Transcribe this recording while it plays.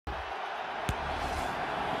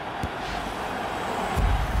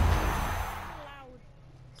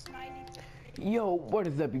Yo, what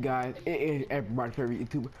is up, you guys? It is everybody's favorite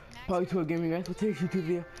YouTuber, Probably to a Gaming guys. For today's YouTube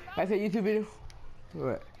video, I said YouTube video.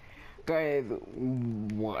 What, guys?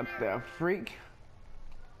 What the freak?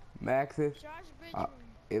 Maxis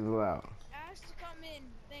is loud. Ask to come in.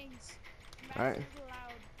 Thanks. Alright. Is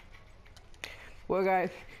loud. Well,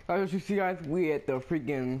 guys, as you see, guys, we at the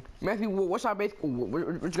freaking Messi. What's our base?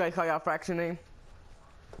 What you guys call y'all faction name?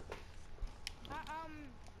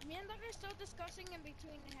 Me and Doug are still discussing in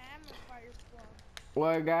between Ham and Fire Squad.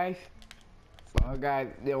 Well, guys,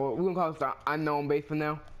 yeah, we're gonna call it the unknown base for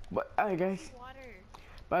now. But alright, guys. Water.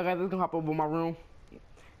 But guys, let's go hop over my room.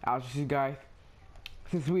 I'll just see you guys.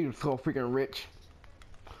 Since we are so freaking rich,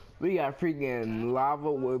 we got freaking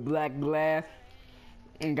lava with black glass.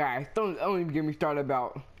 And guys, don't even get me started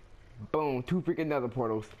about boom, 2 freaking nether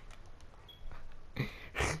portals. I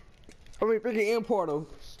mean freaking end portals.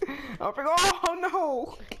 I'm freaking, oh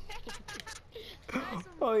no!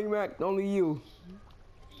 Only Mac, only you.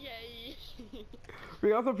 Yay!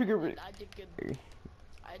 We also freaking. I did good.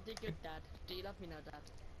 I did good, Dad. Do you love me now,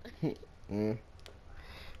 Dad?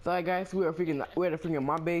 So guys, we're at the freaking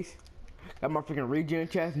my base. Got my freaking regen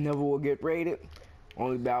chest. Never will get raided.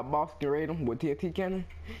 Only bad boss can raid them with TNT cannon.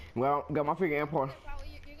 Well, got my freaking import.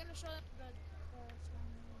 You're gonna show them the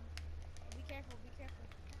be careful, be careful.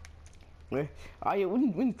 Yeah. Oh yeah, we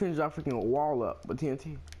need to finish our freaking wall up with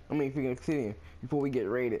TNT. I mean freaking obsidian before we get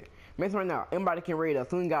raided. Man, right now, anybody can raid us.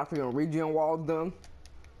 So we got freaking regen walls done.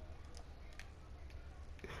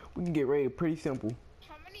 We can get raided pretty simple.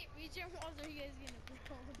 How many regen walls are you guys gonna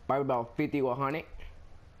build? Probably about 50 or 100.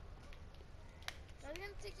 That's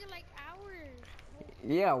gonna take you like hours.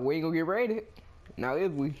 Yeah, we ain't gonna get raided. Now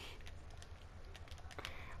is we?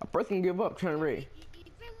 A person give up trying to raid.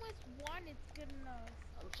 Even with one, it's good enough.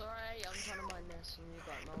 I'm sorry, I'm trying to mine this and you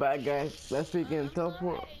got no. But guys, let's freaking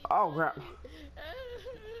teleport. Oh crap.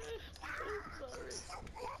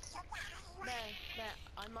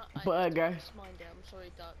 But guys, I'm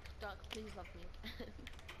sorry, Duck. Duck, please love me.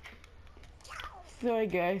 so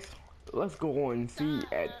guys, let's go on and see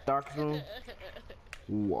at Dark's room.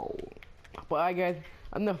 Whoa. But guys,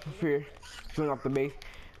 enough of fear. Showing off the base.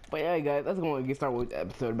 But yeah, guys, let's go and get started with the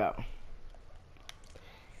episode about.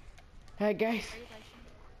 Hey guys.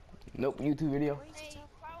 Nope, YouTube video.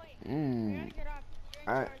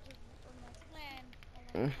 Alright.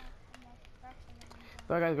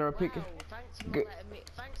 So guys, gotta pick it.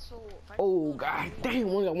 Oh god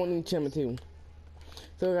damn, we got one enchantment too.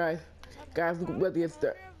 So guys, let's get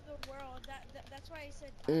started. That's why I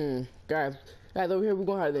said. Guys over here we're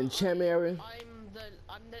gonna have the enchantment area.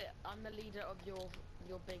 I'm the leader of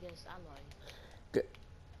your biggest ally.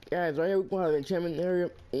 Guys, right here we're gonna have the enchantment area,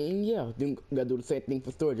 and yeah, then we gotta do the same thing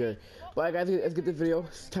for storage area. But guys, let's get this video.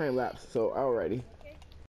 It's time lapse. So alrighty.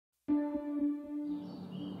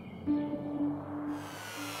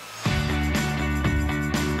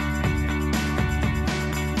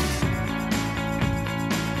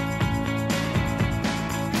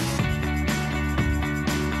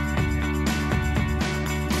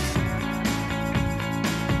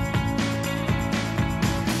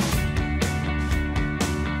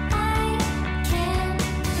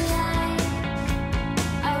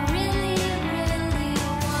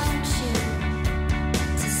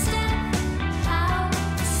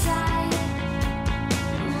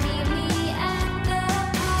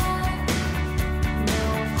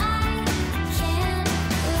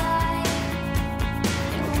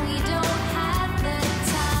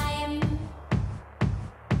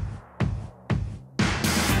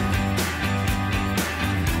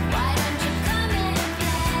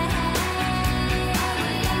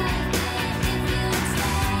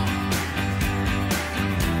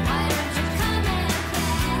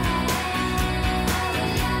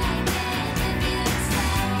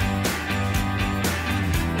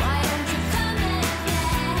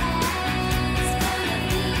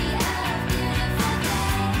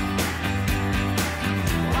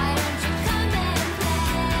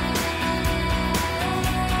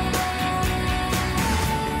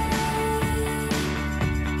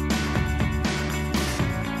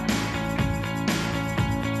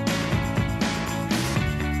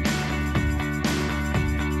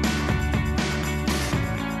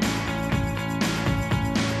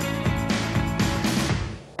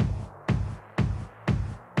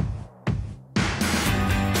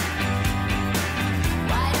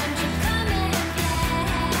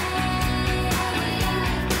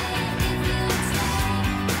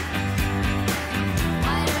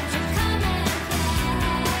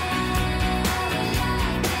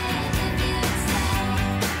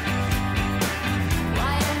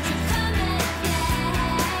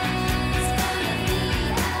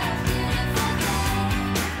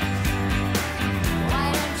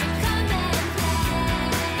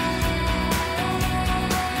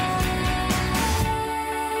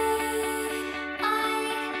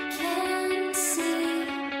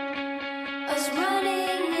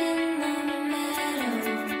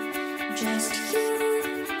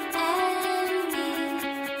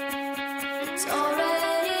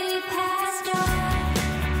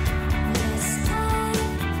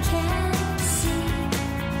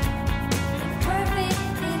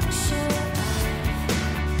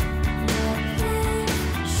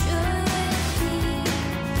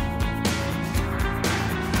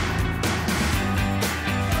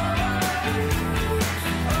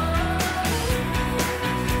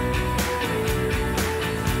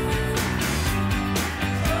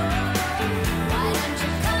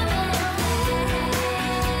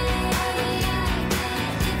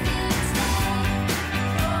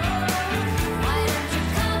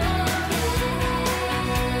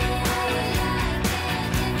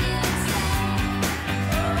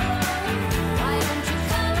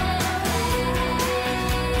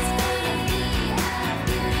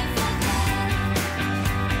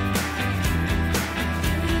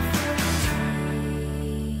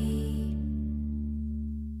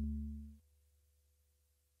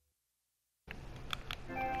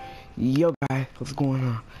 Yo guys, what's going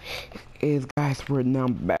on? Guys, we're now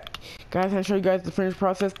back. Guys, I'll show you guys the finished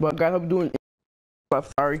process, but guys, I'm doing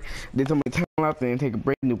sorry, did so many time lapse and take a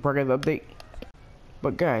break, new progress update.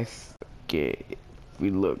 But guys, okay,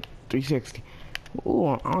 we look 360. Ooh,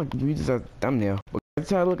 I don't use this as a thumbnail. But let's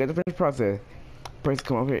have a look at the finished process. Press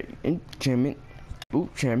come over here, enchantment. Ooh,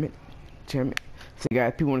 enchantment. So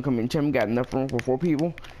guys, people want to come in enchantment, got enough room for 4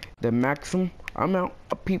 people. The maximum amount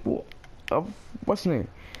of people of what's the name?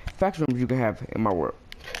 Faction rooms you can have in my world.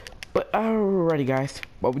 But alrighty guys,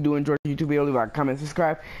 what we do enjoy the YouTube video, leave a like, comment,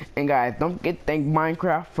 subscribe, and guys, don't forget to thank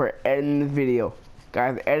Minecraft for editing this video.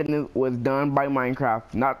 Guys, the editing was done by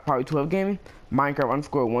Minecraft, not probably 12 Gaming.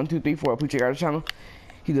 Minecraft_1234. Please check out his channel.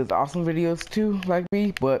 He does awesome videos too, like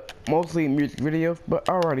me, but mostly music videos. But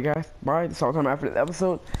alrighty guys, bye. That's all time after this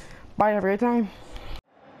episode. Bye, have a great time.